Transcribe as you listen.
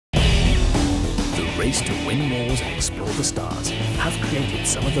race to win wars and explore the stars, have created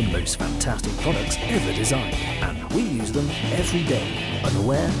some of the most fantastic products ever designed, and we use them every day,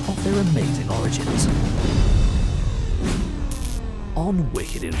 unaware of their amazing origins. On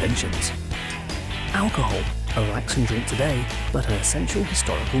Wicked Inventions. Alcohol, a relaxing drink today, but an essential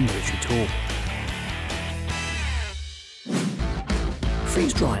historical military tool.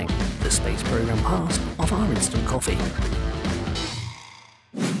 Freeze drying, the space program past of our instant coffee.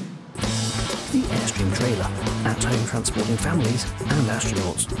 The Airstream trailer, at home transporting families and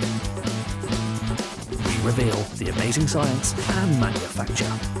astronauts. We reveal the amazing science and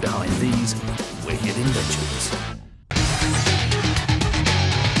manufacture behind these wicked inventions.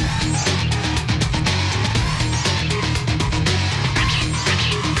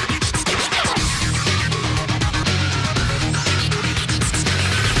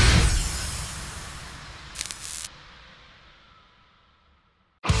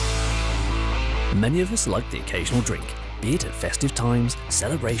 Many of us like the occasional drink, be it at festive times,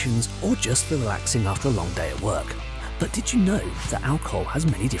 celebrations, or just for relaxing after a long day at work. But did you know that alcohol has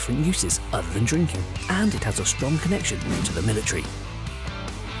many different uses other than drinking, and it has a strong connection to the military?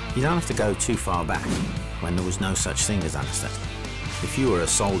 You don't have to go too far back, when there was no such thing as anaesthetic. If you were a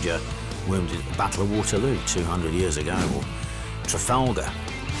soldier wounded at the Battle of Waterloo 200 years ago, or Trafalgar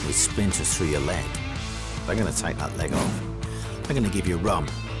with splinters through your leg, they're going to take that leg off. They're going to give you rum,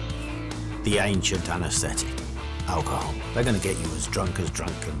 the ancient anaesthetic, alcohol. They're going to get you as drunk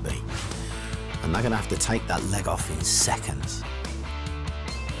can be. And they're going to have to take that leg off in seconds.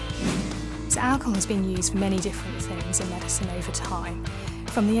 So alcohol has been used for many different things in medicine over time.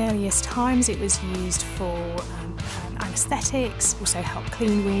 From the earliest times it was used for anaesthetics, also help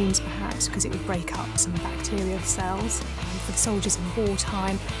clean wounds perhaps because it would break up some bacterial cells for the soldiers in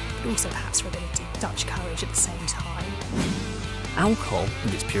wartime, but also perhaps for a bit of Dutch courage at the same time. Alcohol,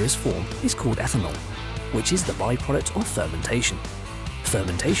 in its purest form, is called ethanol, which is the byproduct of fermentation.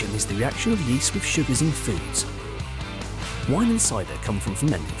 Fermentation is the reaction of yeast with sugars in foods. Wine and cider come from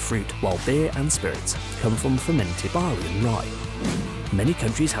fermented fruit, while beer and spirits come from fermented barley and rye. Many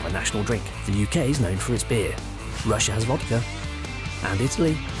countries have a national drink. The UK is known for its beer, Russia has vodka, and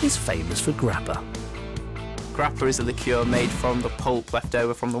Italy is famous for grappa. Grappa is a liqueur made from the pulp left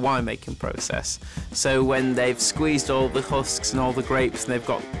over from the winemaking process. So when they've squeezed all the husks and all the grapes and they've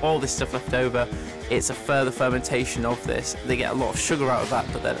got all this stuff left over, it's a further fermentation of this. They get a lot of sugar out of that,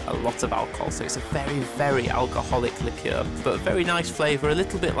 but then a lot of alcohol. So it's a very, very alcoholic liqueur, but a very nice flavour, a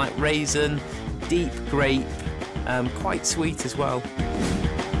little bit like raisin, deep grape, quite sweet as well.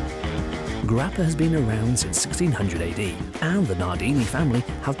 Grappa has been around since 1600 AD, and the Nardini family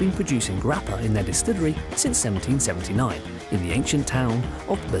have been producing grappa in their distillery since 1779 in the ancient town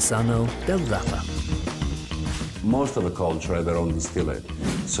of Bassano del Grappa. Most of the culture have their own distillery.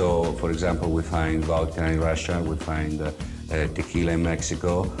 So, for example, we find vodka in Russia, we find tequila in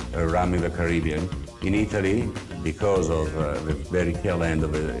Mexico, rum in the Caribbean. In Italy, because of the very tail end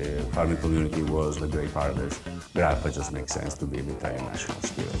of the farming community was the grape harvest, grappa just makes sense to be the Italian national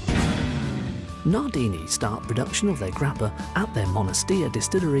spirit. Nardini start production of their grappa at their Monastia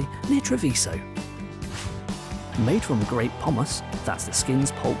distillery near Treviso. Made from grape pomace, that's the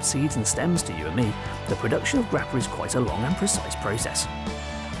skins, pulp, seeds and stems to you and me, the production of grappa is quite a long and precise process.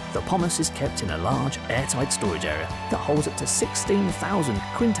 The pomace is kept in a large, airtight storage area that holds up to 16,000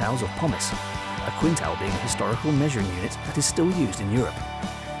 quintals of pomace, a quintal being a historical measuring unit that is still used in Europe.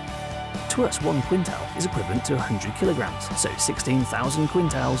 To us, 1 quintal is equivalent to 100 kilograms, so 16,000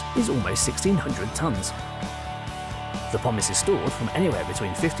 quintals is almost 1,600 tons. The pomace is stored from anywhere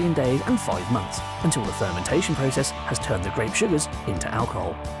between 15 days and 5 months, until the fermentation process has turned the grape sugars into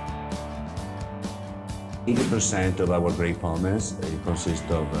alcohol. 80% of our grape pomace consists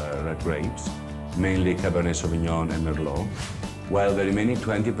of red grapes, mainly Cabernet Sauvignon and Merlot, while the remaining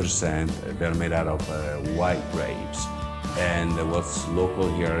 20% they're made out of white grapes. And what's local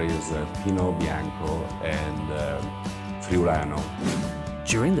here is Pinot Bianco and Friulano.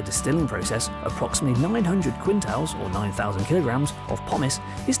 During the distilling process, approximately 900 quintals, or 9,000 kilograms, of pomace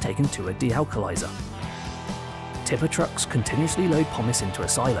is taken to a dealkalizer. Tipper trucks continuously load pomace into a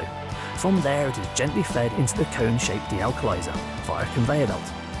silo. From there, it is gently fed into the cone-shaped dealkalizer via a conveyor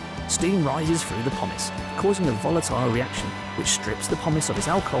belt. Steam rises through the pomace, causing a volatile reaction which strips the pomace of its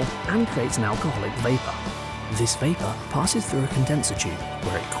alcohol and creates an alcoholic vapour. This vapour passes through a condenser tube,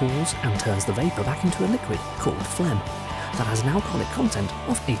 where it cools and turns the vapour back into a liquid called phlegm, that has an alcoholic content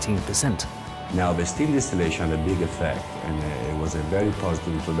of 18%. Now, the steam distillation had a big effect, and it was a very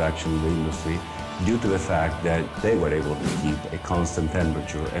positive introduction in the industry due to the fact that they were able to keep a constant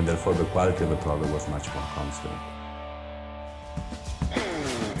temperature, and therefore the quality of the product was much more constant.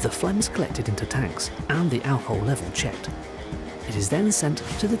 The phlegm is collected into tanks and the alcohol level checked. It is then sent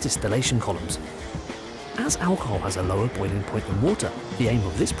to the distillation columns. As alcohol has a lower boiling point than water, the aim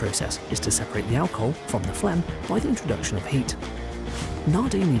of this process is to separate the alcohol from the phlegm by the introduction of heat.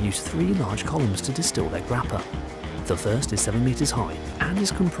 Nardini use 3 large columns to distill their grappa. The first is 7 meters high and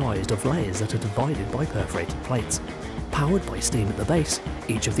is comprised of layers that are divided by perforated plates. Powered by steam at the base,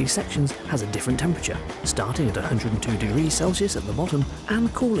 each of these sections has a different temperature, starting at 102 degrees Celsius at the bottom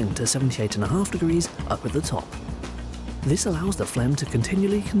and cooling to 78.5 degrees up at the top. This allows the phlegm to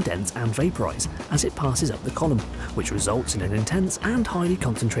continually condense and vaporize as it passes up the column, which results in an intense and highly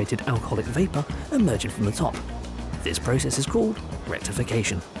concentrated alcoholic vapor emerging from the top. This process is called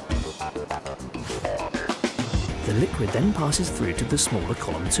rectification. The liquid then passes through to the smaller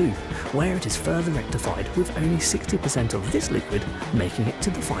column 2, where it is further rectified with only 60% of this liquid making it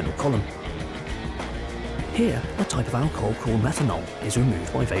to the final column. Here, a type of alcohol called methanol is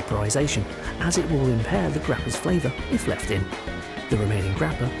removed by vaporization, as it will impair the grappa's flavour if left in. The remaining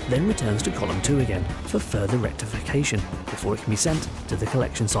grappa then returns to column 2 again for further rectification before it can be sent to the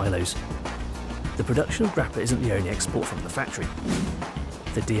collection silos. The production of grappa isn't the only export from the factory.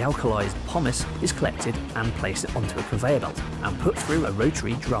 The dealkalized pomace is collected and placed onto a conveyor belt and put through a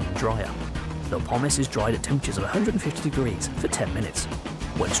rotary drum dryer. The pomace is dried at temperatures of 150 degrees for 10 minutes.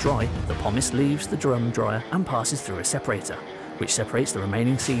 Once dry, the pomace leaves the drum dryer and passes through a separator, which separates the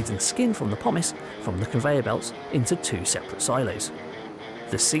remaining seeds and skin from the pomace from the conveyor belts into 2 separate silos.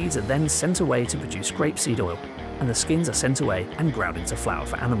 The seeds are then sent away to produce grapeseed oil, and the skins are sent away and ground into flour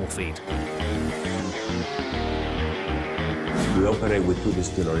for animal feed. We operate with 2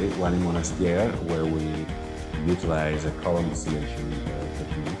 distilleries, one in Monastir, where we utilize a column distillation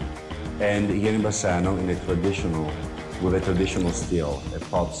technique, and here in Bassano with a traditional still, a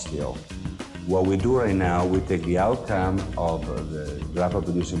pot still. What we do right now, we take the outcome of the grappa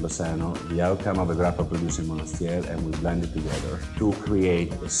produced in Bassano, the outcome of the grappa produced in Monastir, and we blend it together to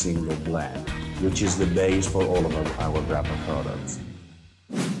create a single blend, which is the base for all of our grappa products.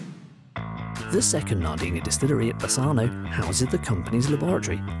 The second Nardini distillery at Bassano houses the company's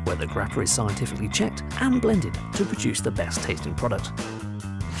laboratory, where the grappa is scientifically checked and blended to produce the best tasting product.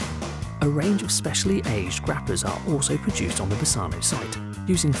 A range of specially aged grappas are also produced on the Bassano site,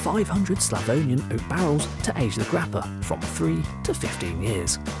 using 500 Slavonian oak barrels to age the grappa from 3 to 15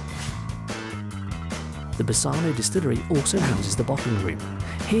 years. The Bassano distillery also houses the bottling room.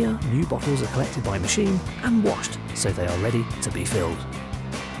 Here, new bottles are collected by machine and washed so they are ready to be filled.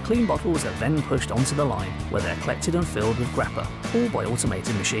 Clean bottles are then pushed onto the line where they are collected and filled with grappa, all by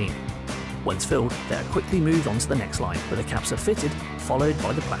automated machine. Once filled, they are quickly moved onto the next line where the caps are fitted, followed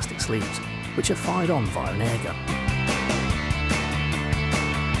by the plastic sleeves, which are fired on via an air gun.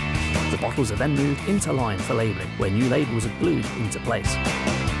 The bottles are then moved into line for labelling, where new labels are glued into place.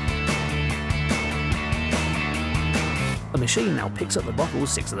 A machine now picks up the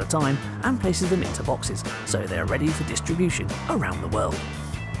bottles 6 at a time and places them into boxes, so they are ready for distribution around the world.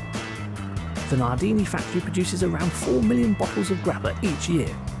 The Nardini factory produces around 4 million bottles of grappa each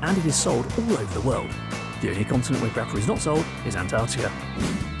year, and it is sold all over the world. The only continent where grappa is not sold is Antarctica.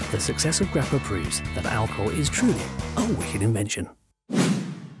 The success of grappa proves that alcohol is truly a wicked invention.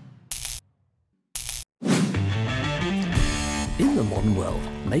 In the modern world,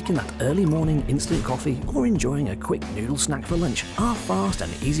 making that early morning instant coffee or enjoying a quick noodle snack for lunch are fast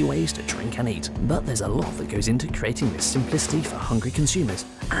and easy ways to drink and eat. But there's a lot that goes into creating this simplicity for hungry consumers,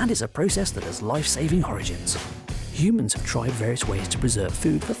 and it's a process that has life-saving origins. Humans have tried various ways to preserve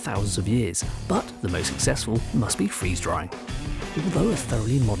food for thousands of years, but the most successful must be freeze-drying. Although a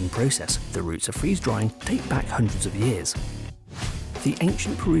thoroughly modern process, the roots of freeze-drying date back hundreds of years. The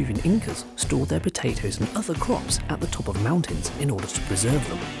ancient Peruvian Incas stored their potatoes and other crops at the top of mountains in order to preserve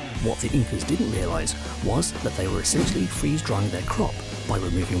them. What the Incas didn't realise was that they were essentially freeze-drying their crop by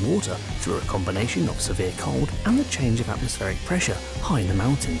removing water through a combination of severe cold and the change of atmospheric pressure high in the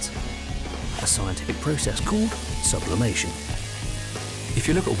mountains. A scientific process called sublimation. If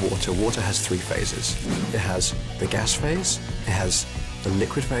you look at water, water has 3 phases. It has the gas phase, it has the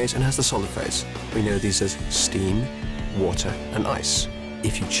liquid phase, and it has the solid phase. We know these as steam, water and ice.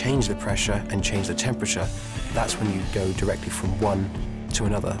 If you change the pressure and change the temperature, that's when you go directly from one to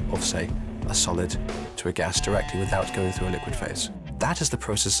another of, say, a solid to a gas directly without going through a liquid phase. That is the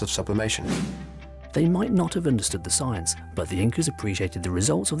process of sublimation. They might not have understood the science, but the Incas appreciated the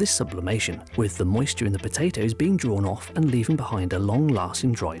results of this sublimation, with the moisture in the potatoes being drawn off and leaving behind a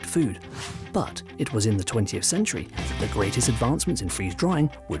long-lasting dried food. But it was in the 20th century that the greatest advancements in freeze-drying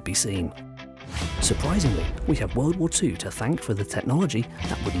would be seen. Surprisingly, we have World War II to thank for the technology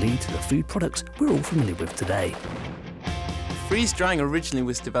that would lead to the food products we're all familiar with today. Freeze drying originally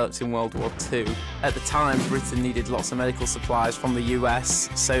was developed in World War II. At the time, Britain needed lots of medical supplies from the US,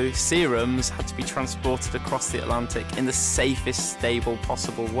 so serums had to be transported across the Atlantic in the safest, stable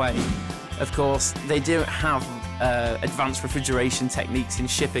possible way. Of course, they don't have advanced refrigeration techniques in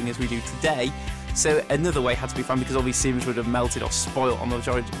shipping as we do today, so another way had to be found because all these serums would have melted or spoilt on the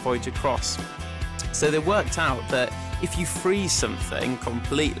voyage across. So they worked out that if you freeze something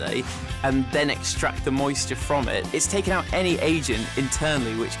completely and then extract the moisture from it, it's taken out any agent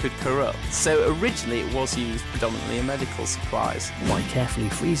internally which could corrupt. So originally it was used predominantly in medical supplies. By carefully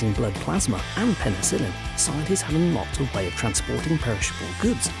freezing blood plasma and penicillin, scientists had unlocked a way of transporting perishable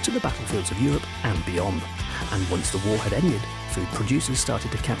goods to the battlefields of Europe and beyond. And once the war had ended, food producers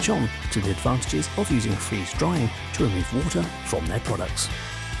started to catch on to the advantages of using freeze drying to remove water from their products.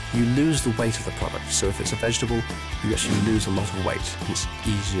 You lose the weight of the product, so if it's a vegetable, you actually lose a lot of weight, and it's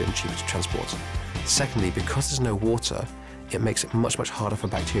easier and cheaper to transport. Secondly, because there's no water, it makes it much, much harder for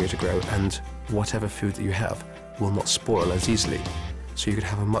bacteria to grow, and whatever food that you have will not spoil as easily. So you could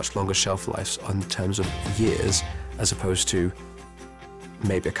have a much longer shelf life in terms of years, as opposed to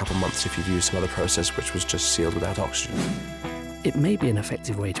maybe a couple months if you've used some other process which was just sealed without oxygen. It may be an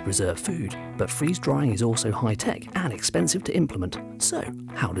effective way to preserve food, but freeze drying is also high-tech and expensive to implement. So,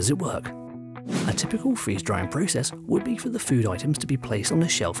 how does it work? A typical freeze drying process would be for the food items to be placed on a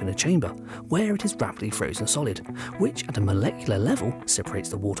shelf in a chamber, where it is rapidly frozen solid, which at a molecular level separates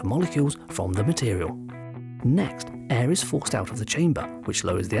the water molecules from the material. Next, air is forced out of the chamber, which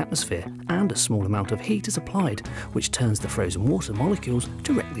lowers the atmosphere, and a small amount of heat is applied, which turns the frozen water molecules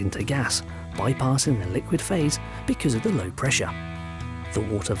directly into gas, bypassing the liquid phase because of the low pressure. The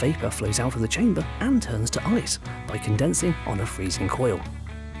water vapour flows out of the chamber and turns to ice by condensing on a freezing coil.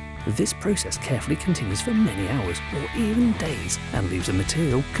 This process carefully continues for many hours or even days and leaves the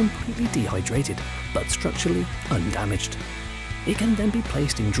material completely dehydrated, but structurally undamaged. It can then be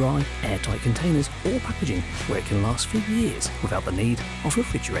placed in dry, airtight containers or packaging where it can last for years without the need of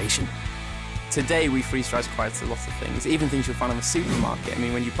refrigeration. Today we freeze dry quite a lot of things, even things you'll find in a supermarket. I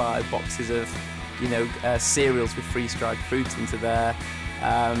mean, when you buy boxes of, cereals with freeze-dried fruit into there,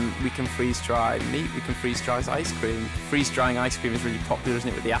 we can freeze-dry meat, we can freeze-dry ice cream. Freeze-drying ice cream is really popular, isn't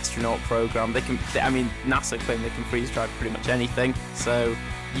it, with the astronaut program? NASA claim they can freeze-dry pretty much anything, so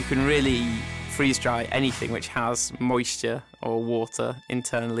you can really freeze-dry anything which has moisture or water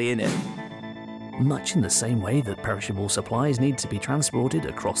internally in it. Much in the same way that perishable supplies need to be transported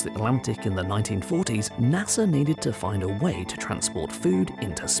across the Atlantic in the 1940s, NASA needed to find a way to transport food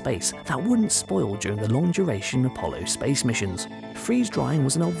into space that wouldn't spoil during the long-duration Apollo space missions. Freeze-drying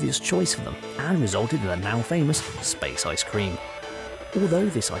was an obvious choice for them and resulted in the now famous space ice cream. Although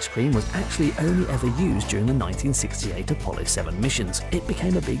this ice cream was actually only ever used during the 1968 Apollo 7 missions, it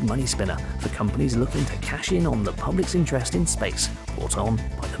became a big money spinner for companies looking to cash in on the public's interest in space brought on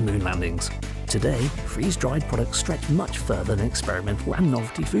by the moon landings. Today, freeze-dried products stretch much further than experimental and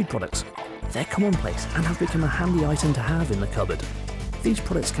novelty food products. They're commonplace and have become a handy item to have in the cupboard. These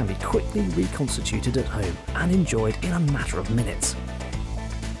products can be quickly reconstituted at home and enjoyed in a matter of minutes.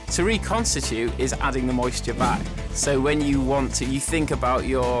 To reconstitute is adding the moisture back. So when you want to, you think about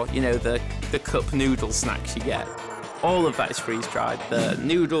your, the cup noodle snacks you get. All of that is freeze-dried. The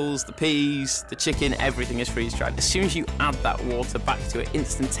noodles, the peas, the chicken, everything is freeze-dried. As soon as you add that water back to it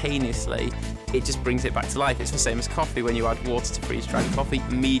instantaneously, it just brings it back to life. It's the same as coffee. When you add water to freeze-dried coffee,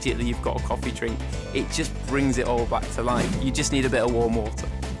 immediately you've got a coffee drink. It just brings it all back to life. You just need a bit of warm water.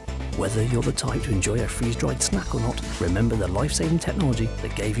 Whether you're the type to enjoy a freeze-dried snack or not, remember the life-saving technology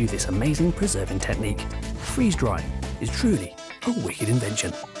that gave you this amazing preserving technique. Freeze-drying is truly a wicked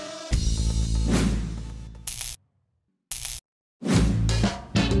invention.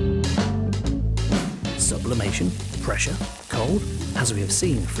 Sublimation, pressure, cold. As we have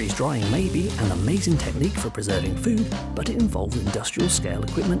seen, freeze-drying may be an amazing technique for preserving food, but it involves industrial-scale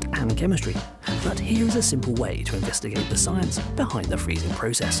equipment and chemistry. But here is a simple way to investigate the science behind the freezing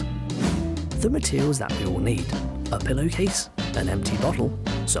process. The materials that we all need: a pillowcase, an empty bottle,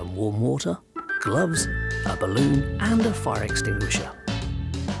 some warm water, gloves, a balloon, and a fire extinguisher.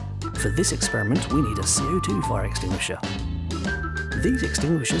 For this experiment, we need a CO2 fire extinguisher. These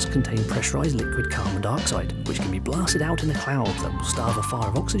extinguishers contain pressurized liquid carbon dioxide, which can be blasted out in a cloud that will starve a fire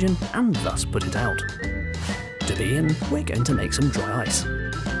of oxygen and thus put it out. To begin, we're going to make some dry ice.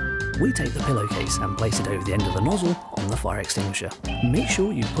 We take the pillowcase and place it over the end of the nozzle on the fire extinguisher. Make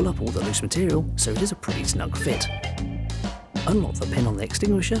sure you pull up all the loose material so it is a pretty snug fit. Unlock the pin on the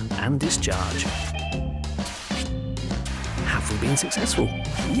extinguisher and discharge. Have we been successful?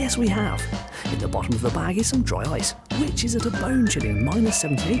 Yes, we have. In the bottom of the bag is some dry ice, which is at a bone-chilling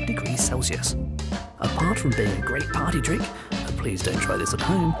 -78 degrees Celsius. Apart from being a great party trick, please don't try this at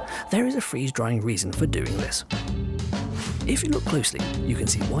home, there is a freeze-drying reason for doing this. If you look closely, you can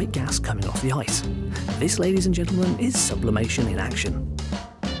see white gas coming off the ice. This, ladies and gentlemen, is sublimation in action.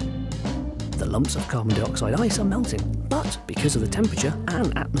 The lumps of carbon dioxide ice are melting, but because of the temperature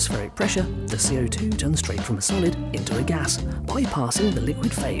and atmospheric pressure, the CO2 turns straight from a solid into a gas, bypassing the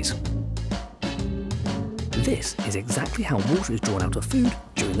liquid phase. This is exactly how water is drawn out of food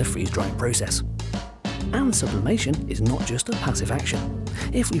during the freeze-drying process. And sublimation is not just a passive action.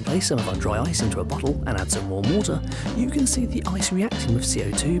 If we place some of our dry ice into a bottle and add some warm water, you can see the ice reacting with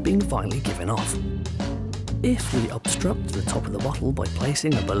CO2 being finally given off. If we obstruct the top of the bottle by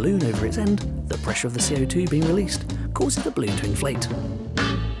placing a balloon over its end, the pressure of the CO2 being released causes the balloon to inflate.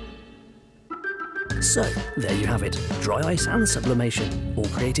 So, there you have it, dry ice and sublimation, all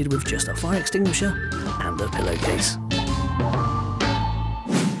created with just a fire extinguisher and a pillowcase.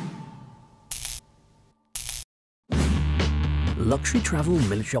 Luxury travel,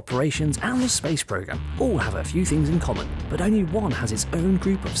 military operations and the space program all have a few things in common, but only one has its own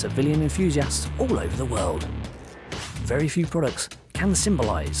group of civilian enthusiasts all over the world. Very few products can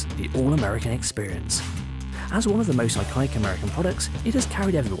symbolise the all-American experience. As one of the most iconic American products, it has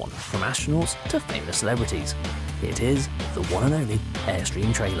carried everyone from astronauts to famous celebrities. It is the one and only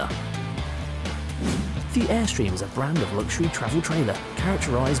Airstream trailer. The Airstream is a brand of luxury travel trailer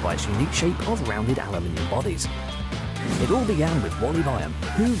characterised by its unique shape of rounded aluminium bodies. It all began with Wally Byam,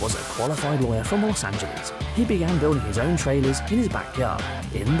 who was a qualified lawyer from Los Angeles. He began building his own trailers in his backyard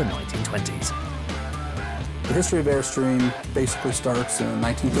in the 1920s. The history of Airstream basically starts in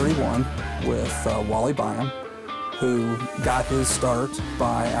 1931 with Wally Byam, who got his start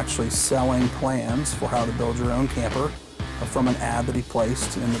by actually selling plans for how to build your own camper from an ad that he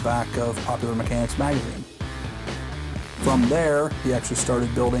placed in the back of Popular Mechanics magazine. From there, he actually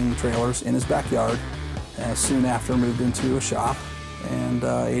started building trailers in his backyard, and soon after moved into a shop, and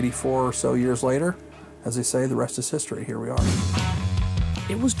 84 or so years later, as they say, the rest is history. Here we are.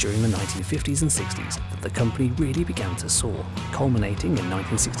 It was during the 1950s and 60s that the company really began to soar, culminating in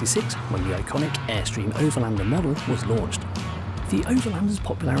 1966 when the iconic Airstream Overlander model was launched. The Overlander's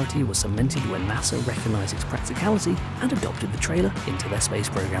popularity was cemented when NASA recognized its practicality and adopted the trailer into their space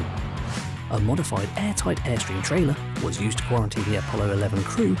program. A modified airtight Airstream trailer was used to quarantine the Apollo 11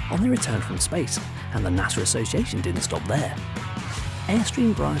 crew on their return from space, and the NASA Association didn't stop there.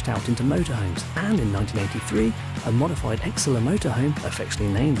 Airstream branched out into motorhomes, and in 1983, a modified Exceler motorhome,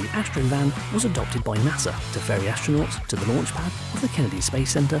 affectionately named the Astrovan, was adopted by NASA to ferry astronauts to the launch pad of the Kennedy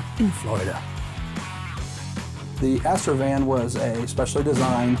Space Center in Florida. The Astrovan was a specially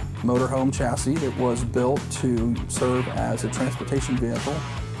designed motorhome chassis that was built to serve as a transportation vehicle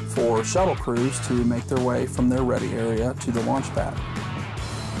for shuttle crews to make their way from their ready area to the launch pad.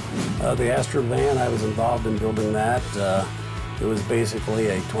 The Astrovan, I was involved in building that. It was basically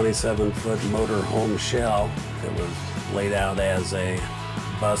a 27-foot motorhome shell that was laid out as a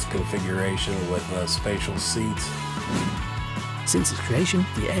bus configuration with spatial seats. Since its creation,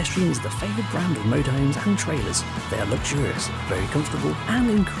 the Airstream is the favoured brand of motorhomes and trailers. They are luxurious, very comfortable and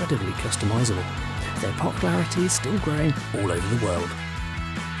incredibly customisable. Their popularity is still growing all over the world.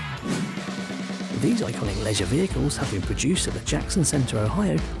 These iconic leisure vehicles have been produced at the Jackson Center,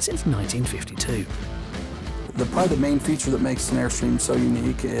 Ohio since 1952. Probably the main feature that makes an Airstream so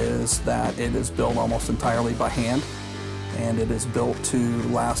unique is that it is built almost entirely by hand, and it is built to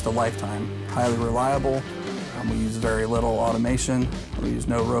last a lifetime. Highly reliable. We use very little automation. We use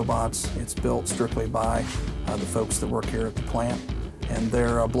no robots. It's built strictly by the folks that work here at the plant, and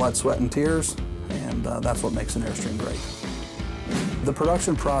their blood, sweat, and tears, and that's what makes an Airstream great. The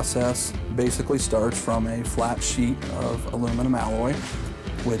production process basically starts from a flat sheet of aluminum alloy,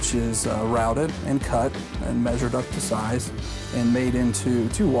 which is routed and cut and measured up to size and made into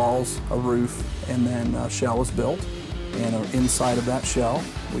two walls, a roof, and then a shell is built. And inside of that shell,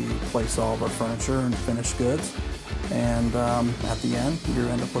 we place all of our furniture and finished goods. And at the end, you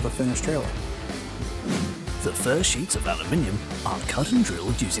end up with a finished trailer. The first sheets of aluminium are cut and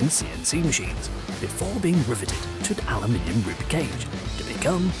drilled using CNC machines before being riveted to an aluminium rib cage to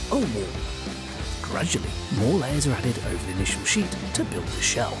become a wall. Gradually, more layers are added over the initial sheet to build the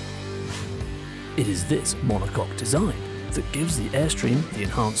shell. It is this monocoque design that gives the Airstream the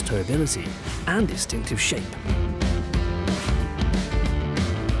enhanced towability and distinctive shape.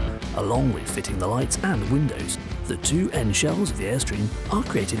 Along with fitting the lights and windows, the two end shells of the Airstream are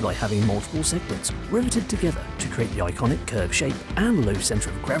created by having multiple segments riveted together to create the iconic curved shape and low centre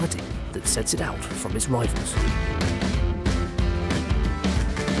of gravity that sets it out from its rivals.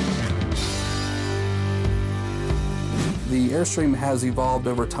 The Airstream has evolved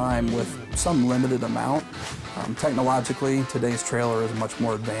over time with some limited amount Technologically, today's trailer is much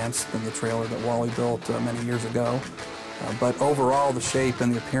more advanced than the trailer that Wally built many years ago. But overall, the shape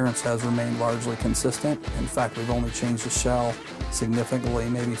and the appearance has remained largely consistent. In fact, we've only changed the shell significantly,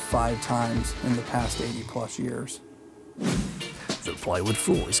 maybe 5 times in the past 80+ years. The plywood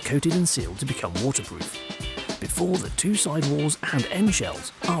floor is coated and sealed to become waterproof. Before, the 2 side walls and end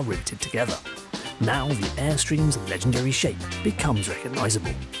shells are riveted together. Now the Airstream's legendary shape becomes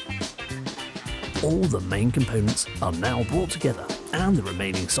recognisable. All the main components are now brought together and the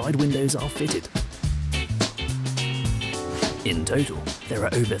remaining side windows are fitted. In total, there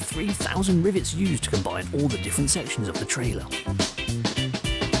are over 3,000 rivets used to combine all the different sections of the trailer.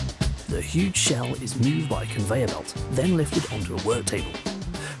 The huge shell is moved by a conveyor belt, then lifted onto a work table.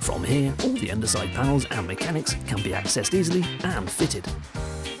 From here, all the underside panels and mechanics can be accessed easily and fitted.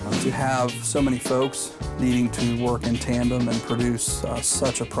 To have so many folks needing to work in tandem and produce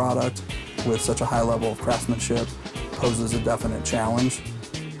such a product with such a high level of craftsmanship poses a definite challenge,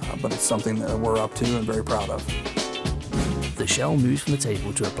 but it's something that we're up to and very proud of. The shell moves from the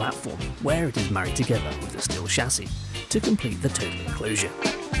table to a platform where it is married together with the steel chassis to complete the total enclosure.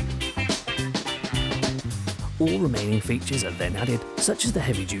 All remaining features are then added, such as the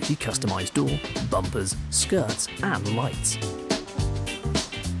heavy-duty customised door, bumpers, skirts and lights.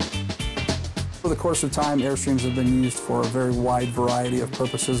 Over the course of time, Airstreams have been used for a very wide variety of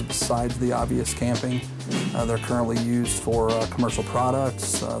purposes besides the obvious camping. They're currently used for commercial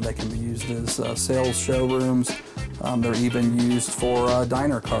products. They can be used as sales showrooms. They're even used for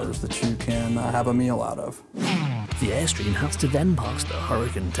diner cars that you can have a meal out of. The Airstream has to then pass the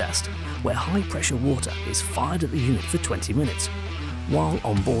hurricane test, where high-pressure water is fired at the unit for 20 minutes, while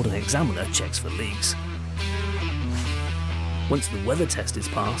on-board an examiner checks for leaks. Once the weather test is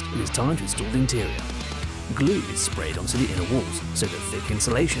passed, it is time to install the interior. Glue is sprayed onto the inner walls so that thick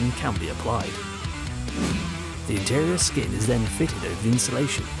insulation can be applied. The interior skin is then fitted over the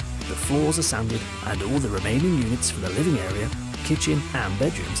insulation. The floors are sanded and all the remaining units for the living area, kitchen and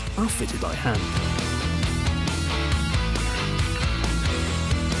bedrooms are fitted by hand.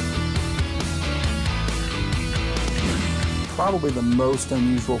 Probably the most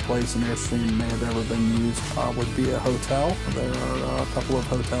unusual place an Airstream may have ever been used would be a hotel. There are a couple of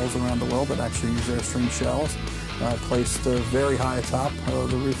hotels around the world that actually use Airstream shells placed very high atop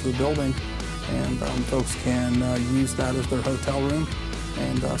the roof of the building, and folks can use that as their hotel room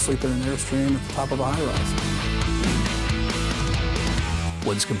and sleep in an Airstream at the top of a high-rise.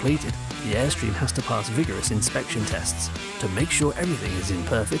 Once completed, the Airstream has to pass vigorous inspection tests to make sure everything is in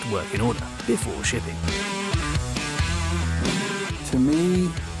perfect working order before shipping. To me,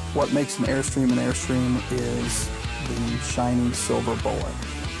 what makes an Airstream is the shiny silver bullet.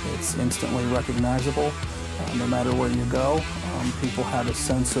 It's instantly recognizable. No matter where you go, people have a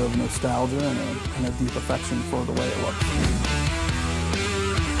sense of nostalgia and a deep affection for the way it looks.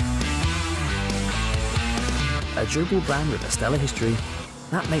 A durable brand with a stellar history,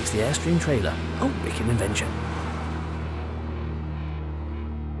 that makes the Airstream trailer a wicked invention.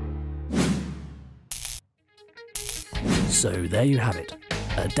 So there you have it,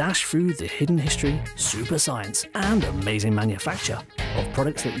 a dash through the hidden history, super science and amazing manufacture of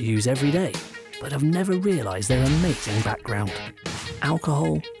products that you use every day, but have never realised their amazing background.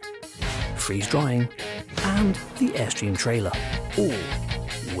 Alcohol, freeze drying and the Airstream trailer, all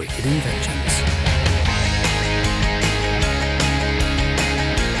wicked inventions.